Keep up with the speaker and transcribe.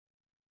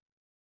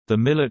The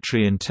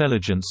Military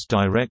Intelligence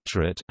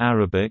Directorate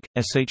Arabic,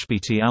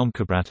 SHBT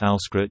Almukhabarat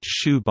Alskrat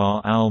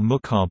Shubar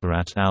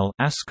al-Mukhabarat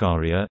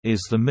al-Askaria is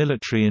the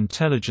military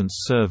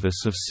intelligence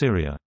service of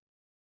Syria.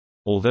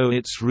 Although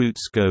its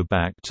roots go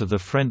back to the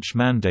French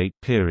Mandate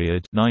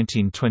period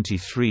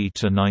 1923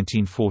 to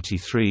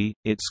 1943,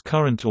 its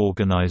current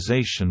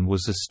organization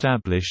was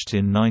established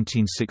in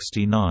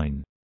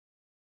 1969.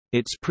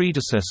 Its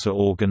predecessor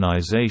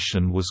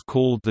organization was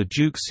called the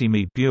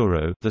Juksimi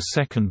Bureau, the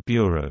Second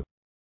Bureau.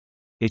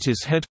 It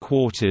is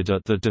headquartered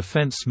at the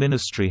Defense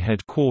Ministry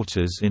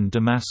headquarters in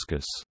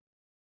Damascus.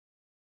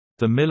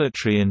 The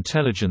Military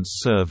Intelligence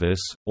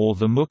Service, or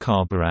the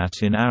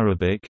Mukhabarat in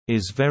Arabic,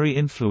 is very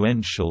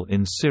influential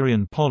in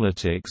Syrian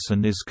politics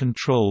and is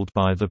controlled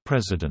by the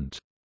president.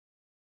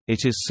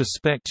 It is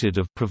suspected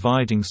of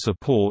providing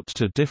support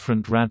to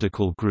different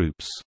radical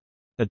groups.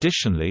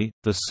 Additionally,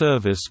 the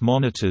service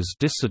monitors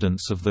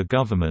dissidents of the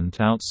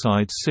government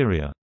outside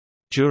Syria.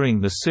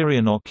 During the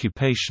Syrian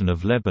occupation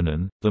of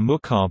Lebanon, the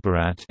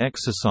Mukhabarat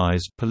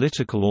exercised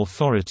political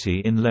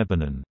authority in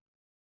Lebanon.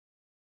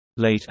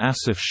 Late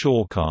Asif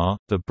Shawkar,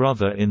 the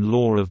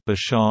brother-in-law of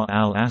Bashar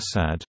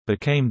al-Assad,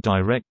 became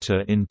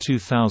director in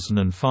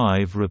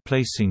 2005,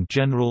 replacing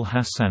General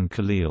Hassan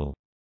Khalil.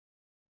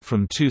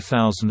 From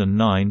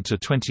 2009 to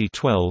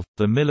 2012,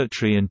 the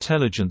Military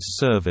Intelligence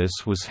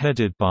Service was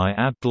headed by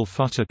Abdel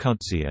Fattah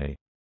Kudziye.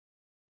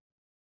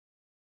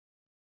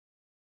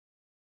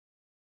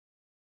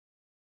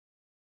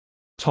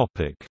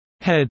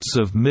 Heads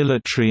of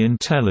military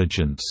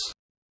intelligence.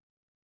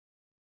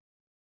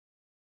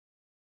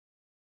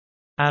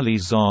 Ali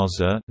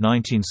Zaza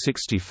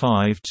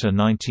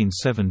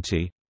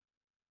 (1965–1970),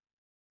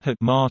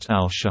 Hikmat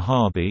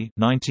al-Shahabi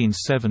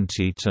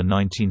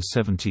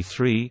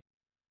 (1970–1973),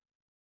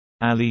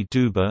 Ali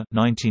Duba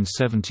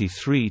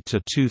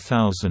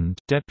 (1973–2000),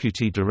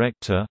 Deputy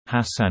Director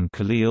Hassan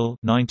Khalil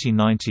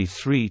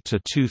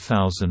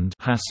 (1993–2000),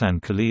 Hassan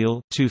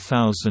Khalil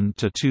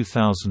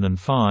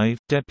 (2000–2005),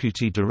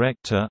 Deputy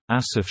Director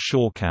Asif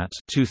Shawkat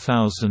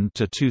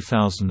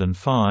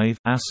 (2000–2005),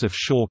 Asif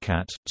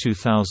Shawkat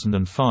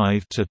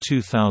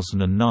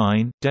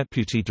 (2005–2009),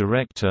 Deputy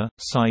Director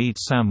Saeed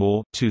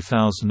Samour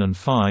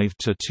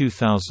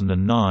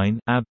 (2005–2009),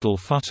 Abdel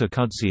Fattah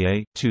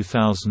Kudziye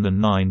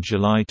 (2009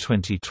 July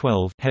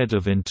 2012, Head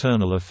of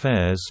Internal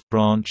Affairs,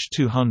 Branch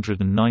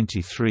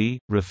 293,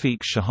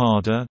 Rafiq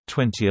Shahada,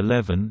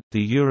 2011.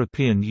 The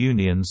European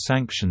Union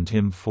sanctioned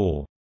him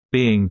for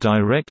being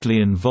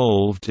directly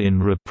involved in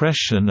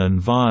repression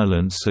and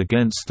violence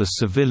against the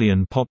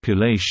civilian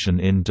population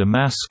in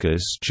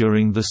Damascus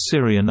during the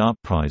Syrian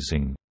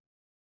uprising.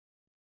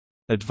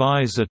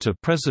 Advisor to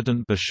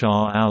President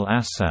Bashar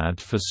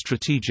al-Assad for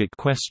strategic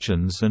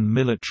questions and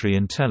military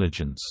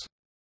intelligence.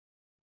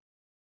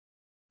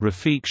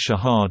 Rafiq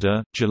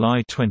Shahada,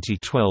 July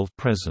 2012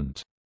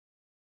 present.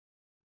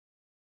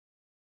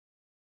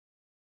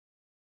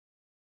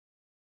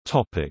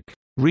 Topic: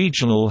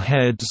 Regional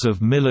heads of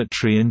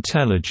military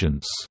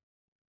intelligence.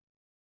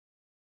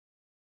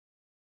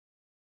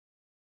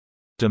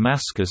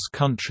 Damascus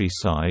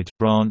Countryside,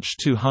 Branch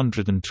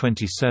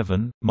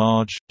 227,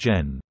 Marj,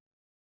 Gen.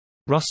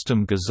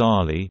 Rustam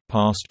Ghazali,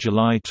 past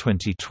July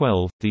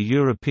 2012, the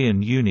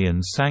European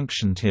Union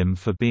sanctioned him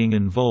for being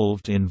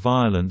involved in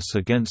violence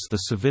against the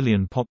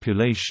civilian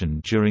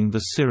population during the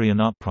Syrian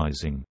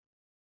uprising.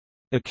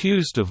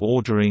 Accused of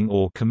ordering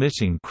or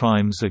committing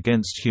crimes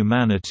against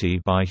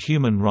humanity by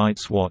Human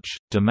Rights Watch,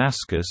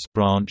 Damascus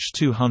Branch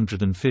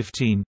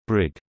 215,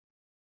 Brig.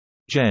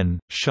 Gen.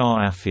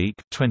 Shah Afiq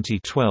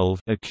 2012,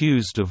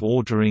 accused of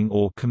ordering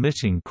or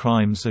committing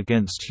crimes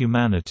against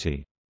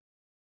humanity.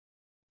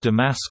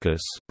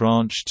 Damascus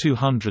Branch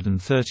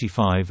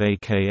 235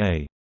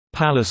 aka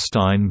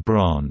Palestine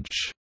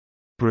Branch,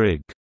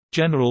 Brig.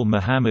 General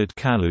Muhammad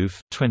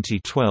Khaluf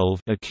 2012,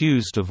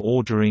 accused of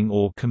ordering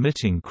or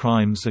committing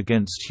crimes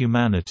against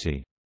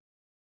humanity.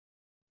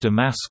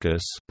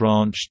 Damascus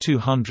Branch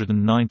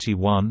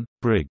 291,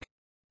 Brig.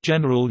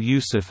 General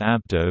Yusuf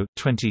Abdo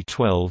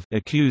 2012,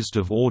 accused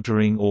of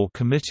ordering or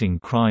committing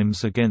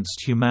crimes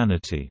against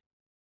humanity.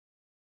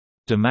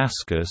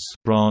 Damascus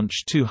Branch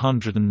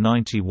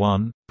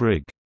 291,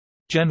 Brig.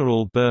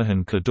 General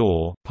Burhan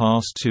Kador,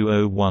 past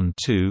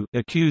 2012,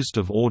 accused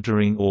of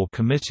ordering or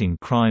committing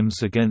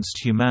crimes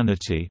against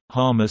humanity.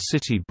 Hama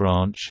City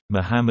Branch,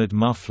 Muhammad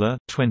Mufla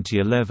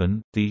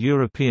 2011, the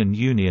European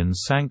Union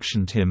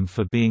sanctioned him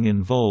for being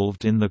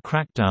involved in the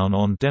crackdown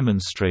on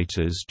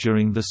demonstrators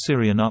during the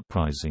Syrian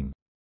uprising.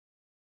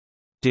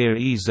 Deir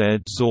Ez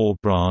Zor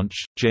Branch,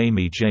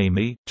 Jamie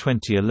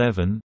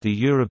 2011, the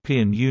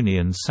European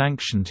Union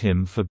sanctioned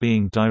him for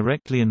being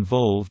directly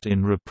involved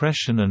in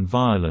repression and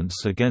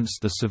violence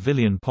against the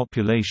civilian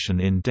population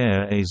in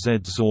Deir Ez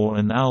Zor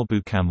and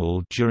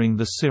Al-Bukamel during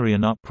the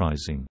Syrian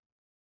uprising.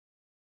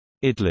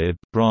 Idlib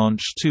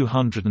Branch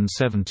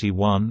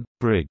 271,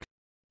 Brig.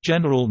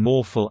 General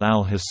Nawfal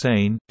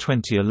al-Hussein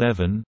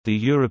 2011, the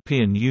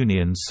European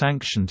Union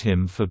sanctioned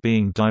him for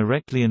being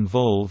directly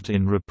involved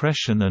in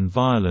repression and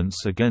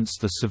violence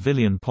against the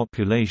civilian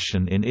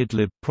population in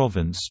Idlib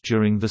province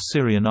during the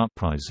Syrian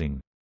uprising.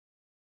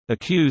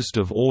 Accused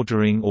of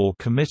ordering or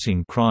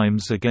committing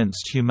crimes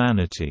against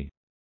humanity.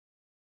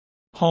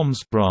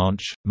 Homs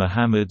branch,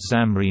 Mohammed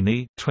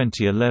Zamrini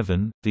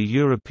 2011, the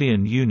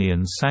European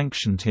Union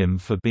sanctioned him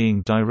for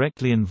being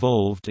directly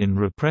involved in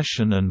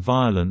repression and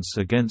violence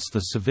against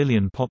the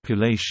civilian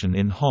population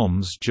in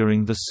Homs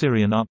during the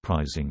Syrian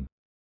uprising.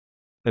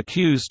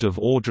 Accused of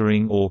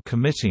ordering or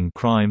committing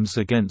crimes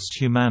against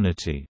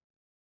humanity.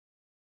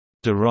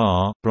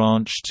 Daraa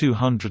branch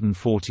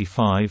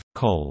 245,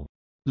 Col.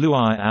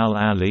 Luai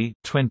al-Ali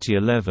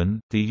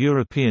 2011, the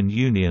European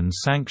Union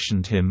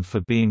sanctioned him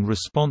for being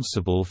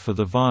responsible for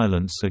the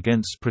violence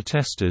against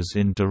protesters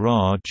in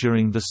Daraa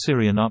during the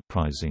Syrian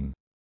uprising.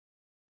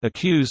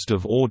 Accused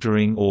of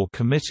ordering or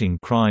committing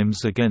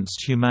crimes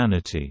against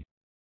humanity.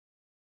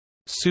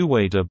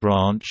 Suwaida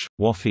branch,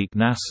 Wafiq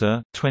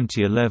Nasser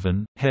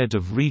 2011, head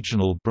of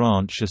regional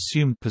branch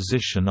assumed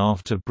position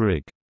after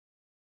Brig.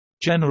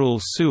 General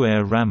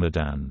Suair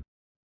Ramadan.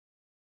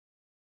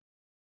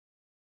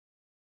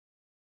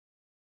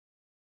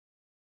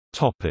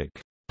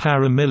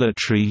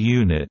 Paramilitary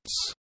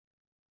units.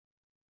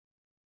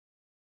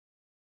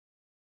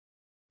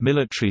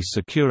 Military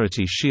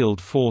Security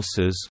Shield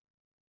Forces,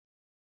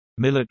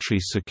 Military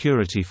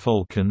Security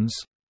Falcons,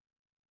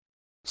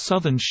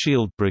 Southern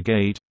Shield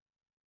Brigade,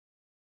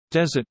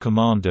 Desert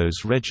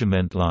Commandos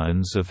Regiment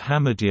Lions of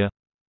Hamadia,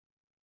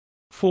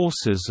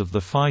 Forces of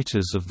the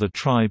Fighters of the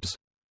Tribes,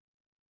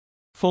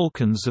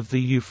 Falcons of the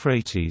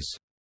Euphrates.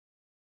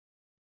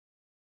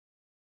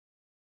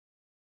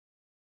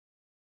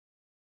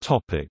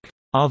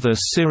 Other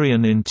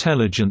Syrian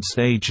intelligence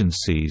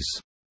agencies.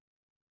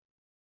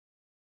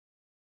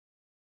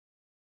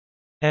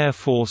 Air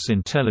Force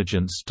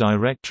Intelligence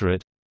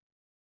Directorate,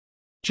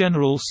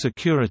 General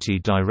Security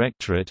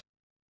Directorate,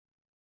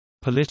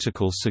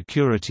 Political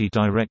Security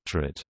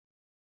Directorate.